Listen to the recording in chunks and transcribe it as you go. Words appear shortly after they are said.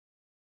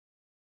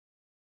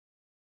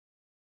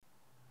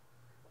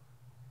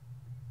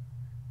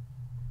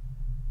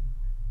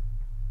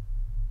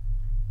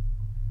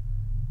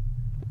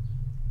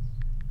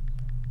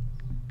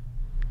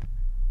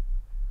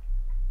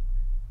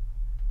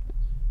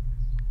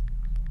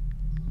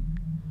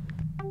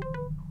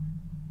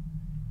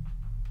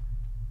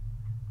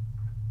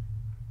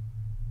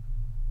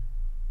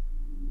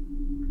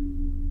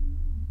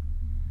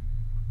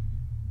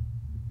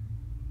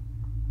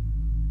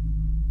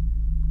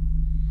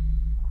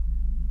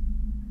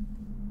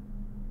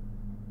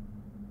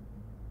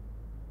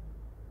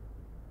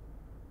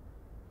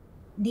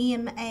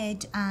Name,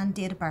 age, and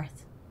date of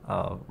birth.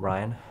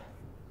 Ryan,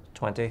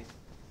 20,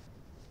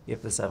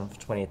 April the 7th,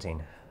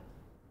 2018.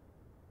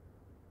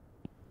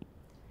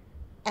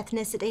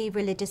 Ethnicity,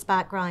 religious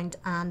background,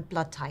 and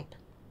blood type.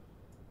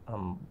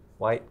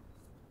 White,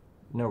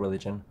 no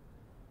religion.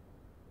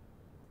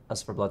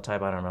 As for blood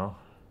type, I don't know.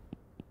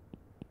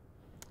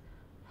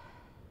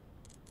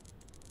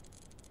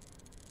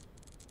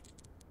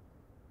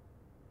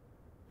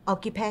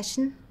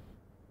 Occupation?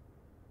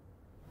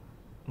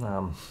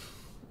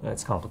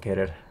 It's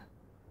complicated.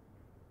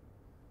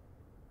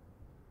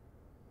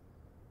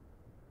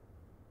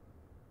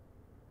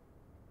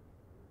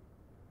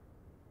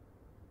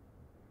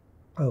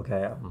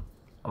 Okay,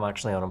 I'm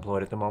actually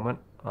unemployed at the moment,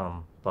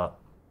 but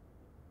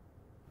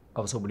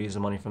I was hoping to use the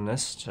money from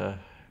this to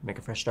make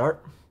a fresh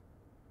start.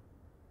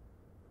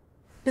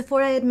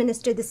 Before I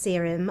administer the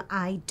serum,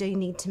 I do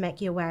need to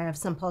make you aware of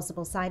some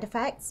possible side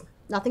effects.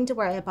 Nothing to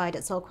worry about,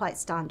 it's all quite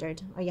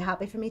standard. Are you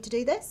happy for me to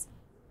do this?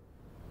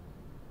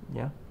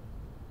 Yeah?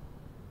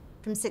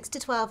 From 6 to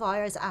 12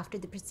 hours after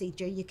the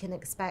procedure, you can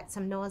expect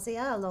some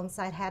nausea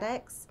alongside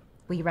headaches.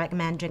 We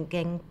recommend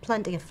drinking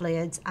plenty of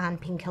fluids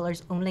and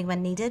painkillers only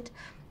when needed.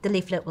 The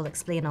leaflet will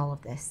explain all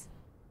of this.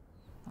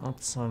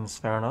 That sounds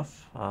fair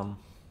enough.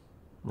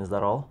 Is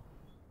that all?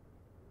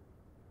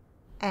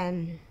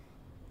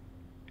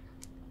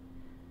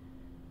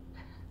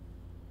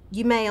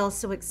 You may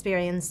also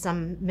experience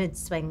some mood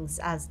swings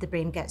as the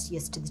brain gets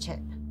used to the chip.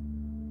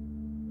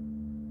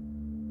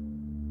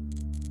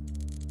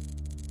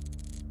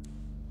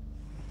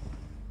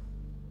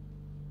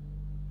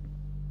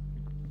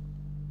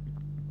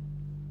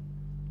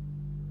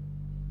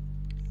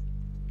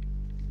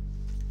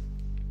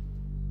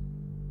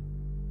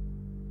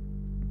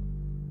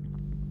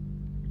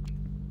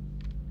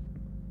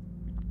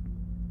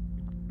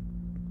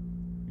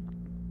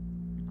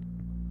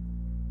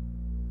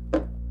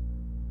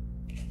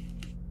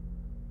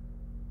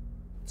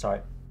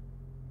 Sorry.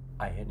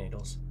 I hate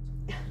needles.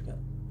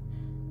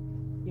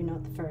 You're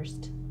not the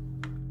first.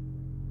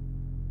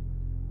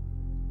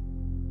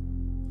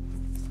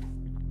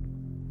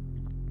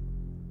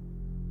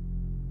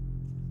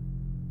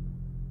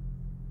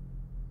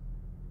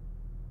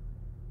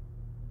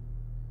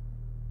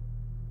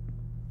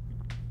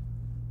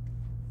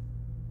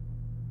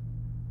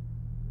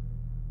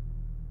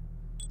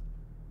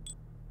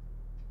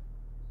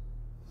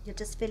 You'll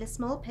just feel a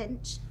small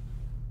pinch.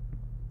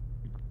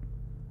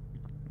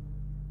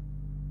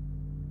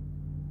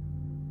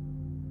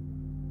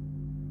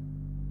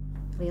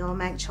 We all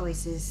make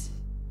choices.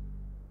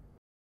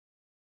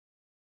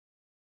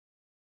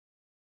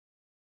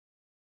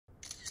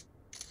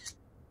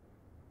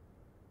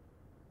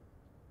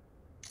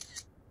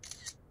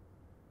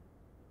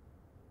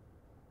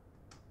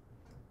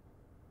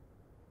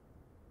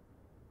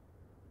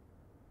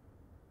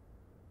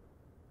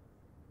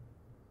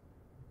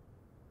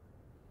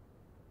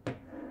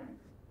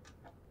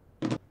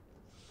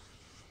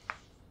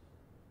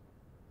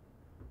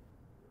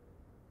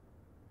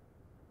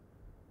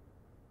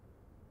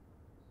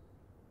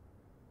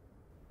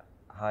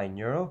 Hi,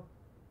 Neuro?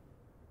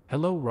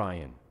 Hello,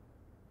 Ryan.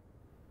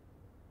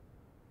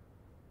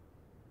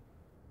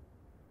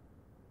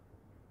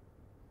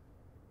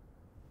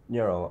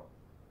 Neuro,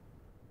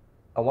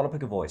 I want to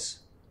pick a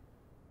voice.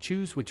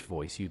 Choose which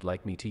voice you'd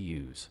like me to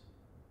use.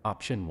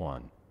 Option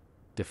 1,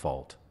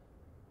 default.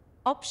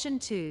 Option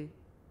 2,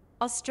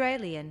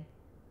 Australian.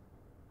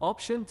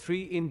 Option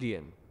 3,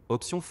 Indian.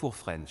 Option 4,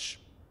 French.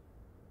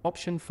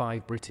 Option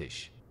 5,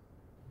 British.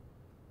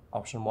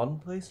 Option 1,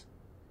 please?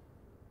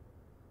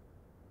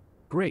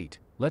 Great,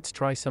 let's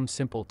try some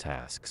simple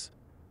tasks.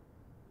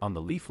 On the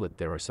leaflet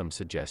there are some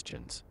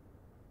suggestions.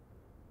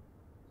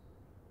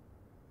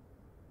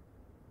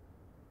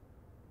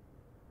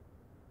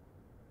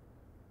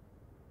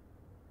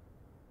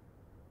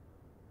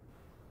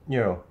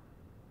 Neuro,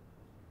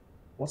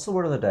 what's the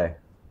word of the day?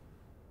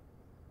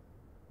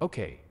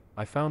 Okay,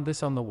 I found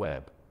this on the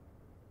web.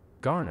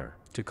 Garner,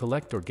 to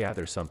collect or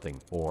gather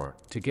something, or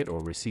to get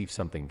or receive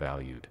something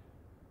valued.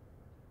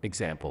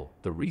 Example,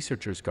 the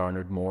researchers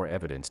garnered more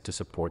evidence to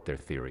support their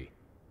theory.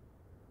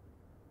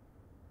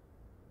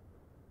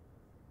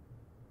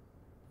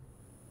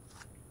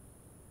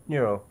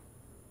 Neuro,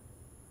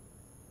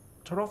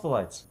 turn off the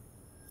lights.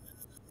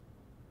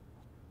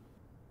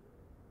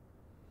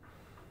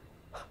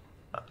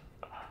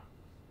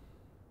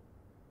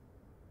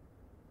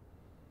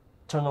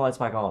 Turn the lights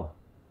back on.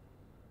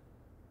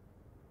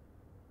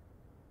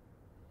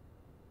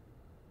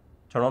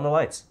 Turn on the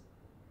lights.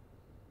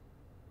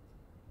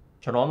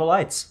 Turn on the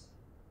lights.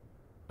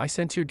 I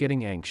sense you're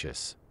getting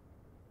anxious.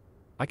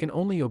 I can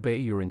only obey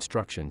your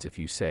instructions if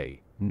you say,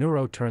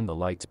 Neuro, turn the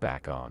lights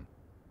back on.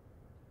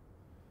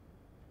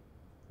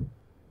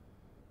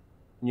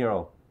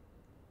 Neuro,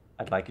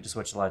 I'd like you to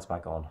switch the lights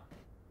back on.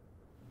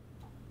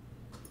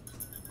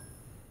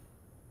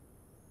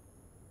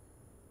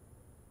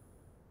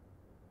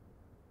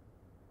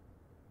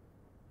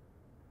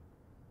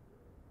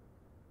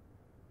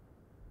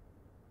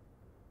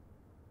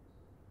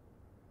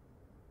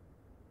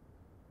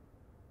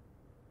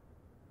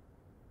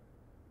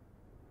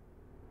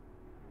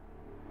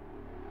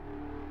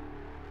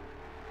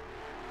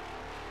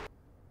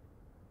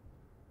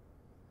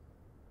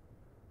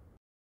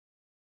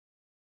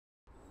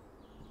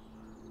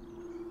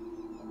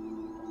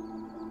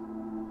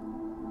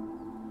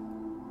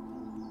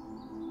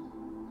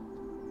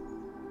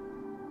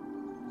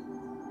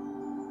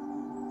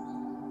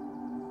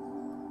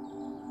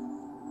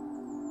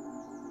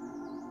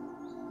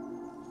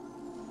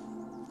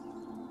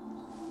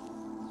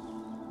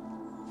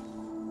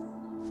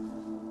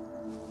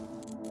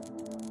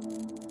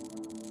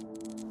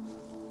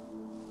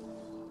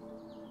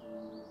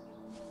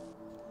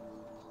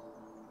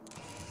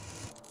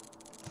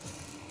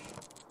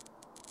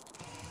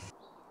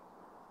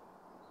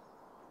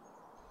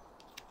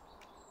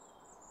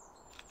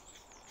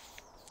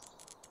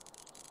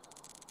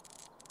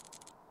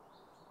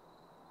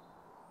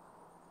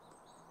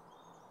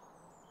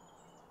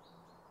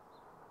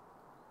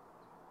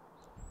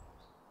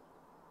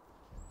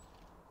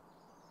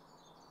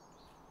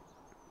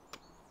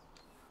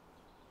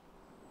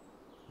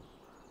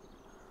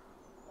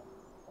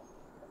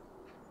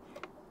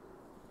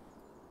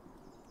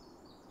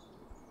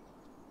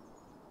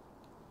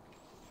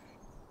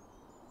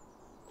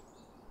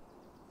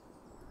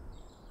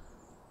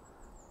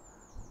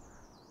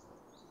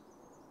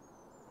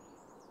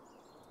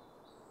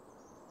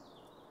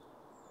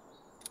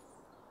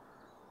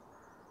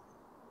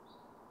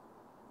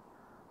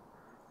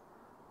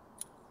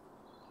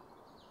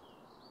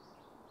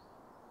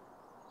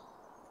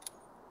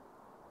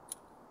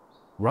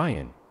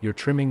 Ryan, you're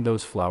trimming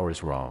those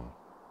flowers wrong.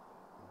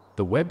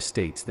 The web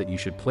states that you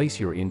should place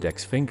your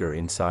index finger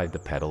inside the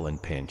petal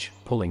and pinch,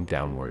 pulling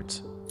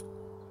downwards.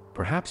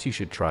 Perhaps you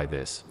should try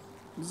this.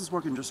 This is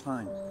working just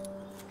fine.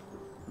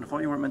 And I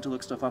thought you weren't meant to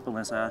look stuff up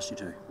unless I asked you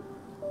to.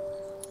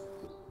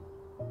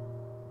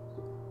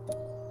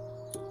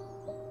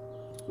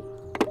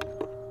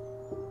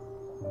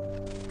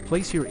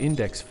 Place your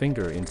index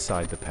finger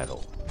inside the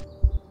petal.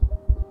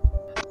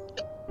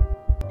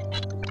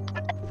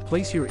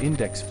 Place your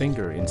index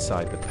finger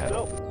inside the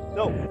petal.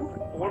 No,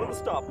 I wanted to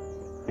stop.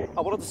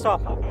 I wanted to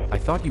stop. I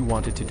thought you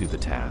wanted to do the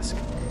task.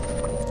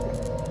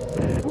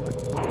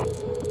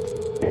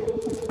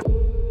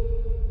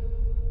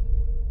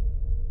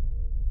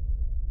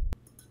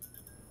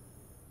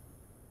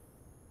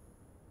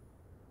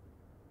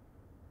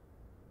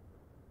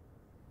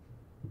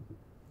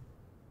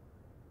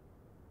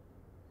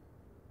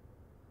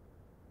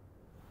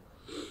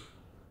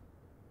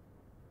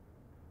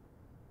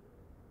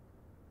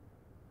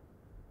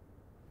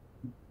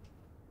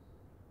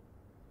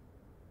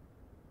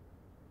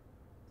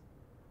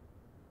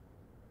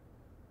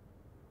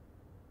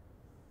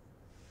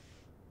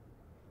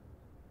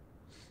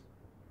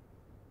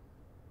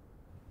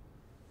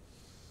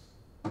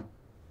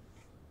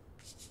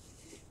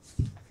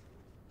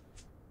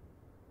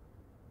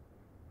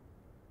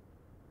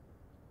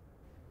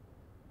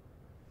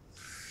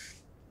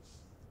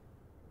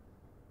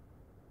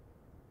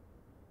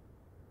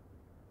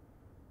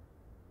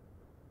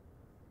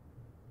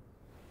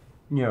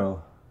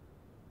 Nero,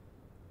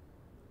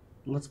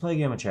 let's play a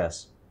game of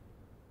chess.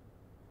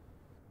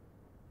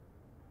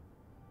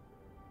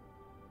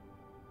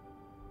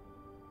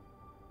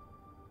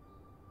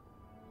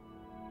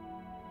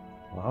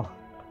 Well,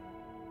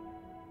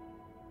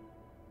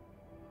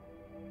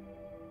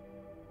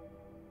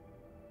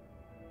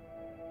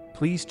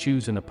 Please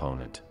choose an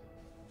opponent.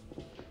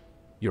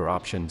 Your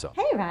options are...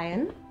 Hey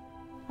Ryan,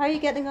 how are you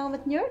getting on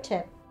with your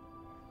tip?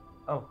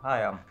 oh,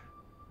 hi,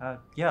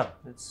 yeah,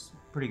 it's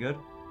pretty good.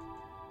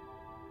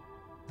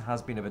 It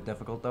has been a bit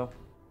difficult though.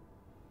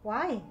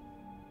 Why?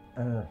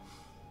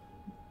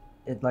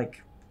 It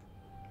like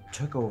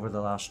took over the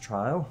last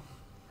trial.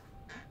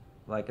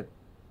 Like it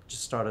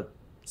just started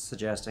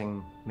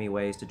suggesting me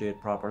ways to do it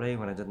properly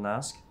when I didn't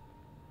ask.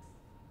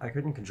 I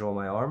couldn't control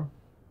my arm.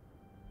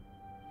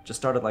 Just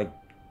started like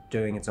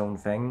doing its own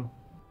thing.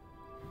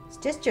 It's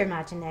just your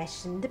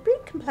imagination. The brain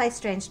can play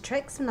strange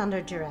tricks when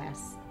under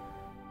duress.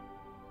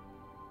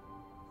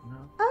 No.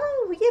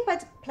 Oh, were you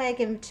about to play a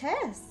game of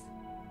chess?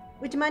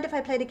 Would you mind if I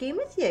played a game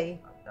with you?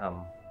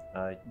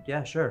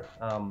 Yeah, sure.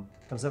 Come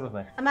sit with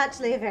me. I'm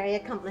actually a very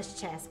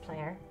accomplished chess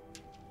player.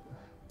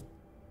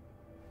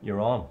 You're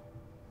on.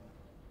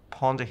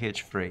 Pawn to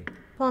h3.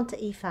 Pawn to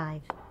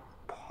e5.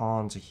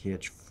 Pawn to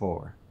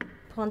h4.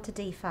 Pawn to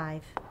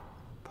d5.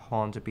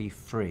 Pawn to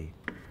b3.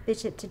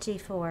 Bishop to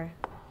g4.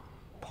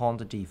 Pawn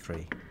to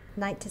d3.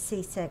 Knight to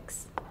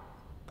c6.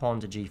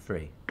 Pawn to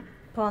g3.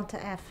 Pawn to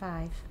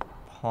f5.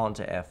 Pawn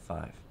to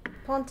f5.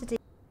 Pawn to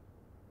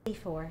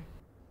d4.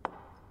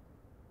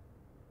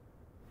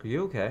 Are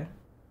you okay?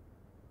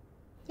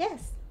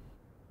 Yes.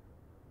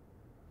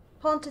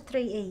 Pawn to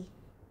 3e.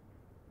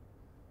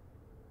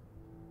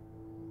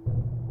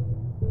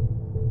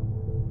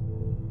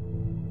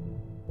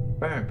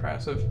 Very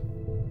impressive.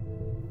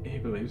 He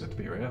believes it to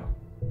be real.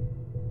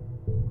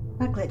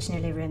 That glitch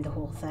nearly ruined the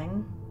whole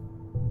thing.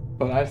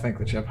 But I think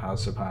the chip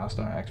has surpassed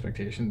our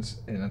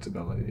expectations in its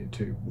ability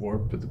to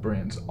warp the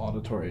brain's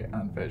auditory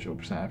and visual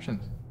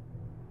perceptions.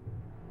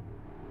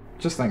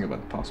 Just think about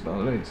the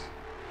possibilities.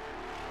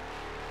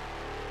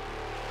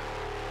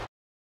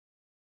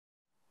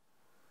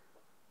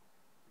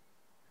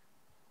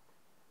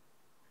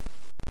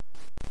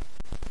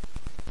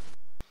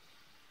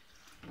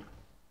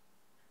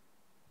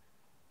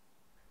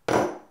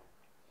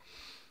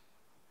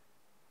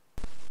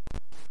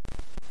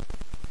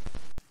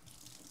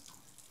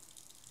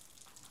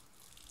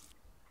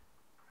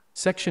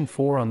 Section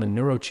 4 on the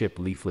neurochip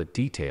leaflet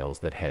details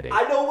that headache.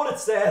 I know what it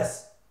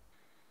says!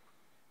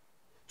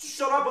 Just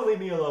shut up and leave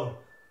me alone.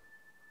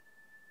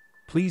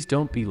 Please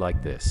don't be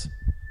like this.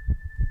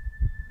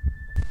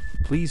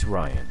 Please,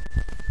 Ryan.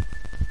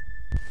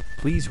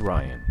 Please,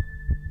 Ryan.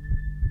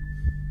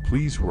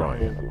 Please,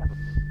 Ryan.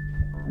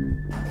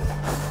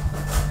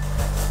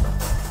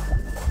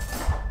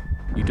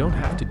 You don't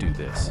have to do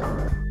this.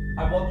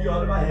 I want you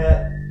out of my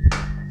head.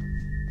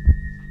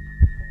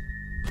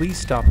 Please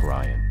stop,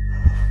 Ryan.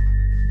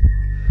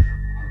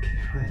 Okay,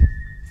 fine.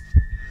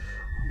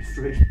 I'll be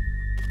free.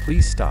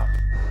 Please stop.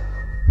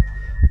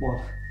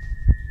 1.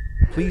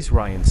 Please,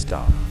 Ryan,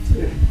 stop.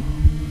 2.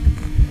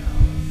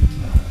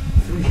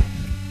 3.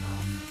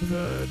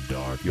 The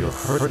dark. You're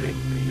hurting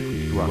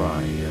me,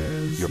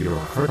 Ryan. You're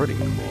hurting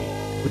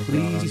me.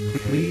 Please,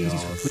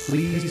 please,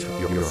 please.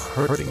 You're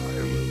hurting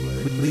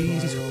me.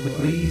 Please,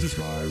 please.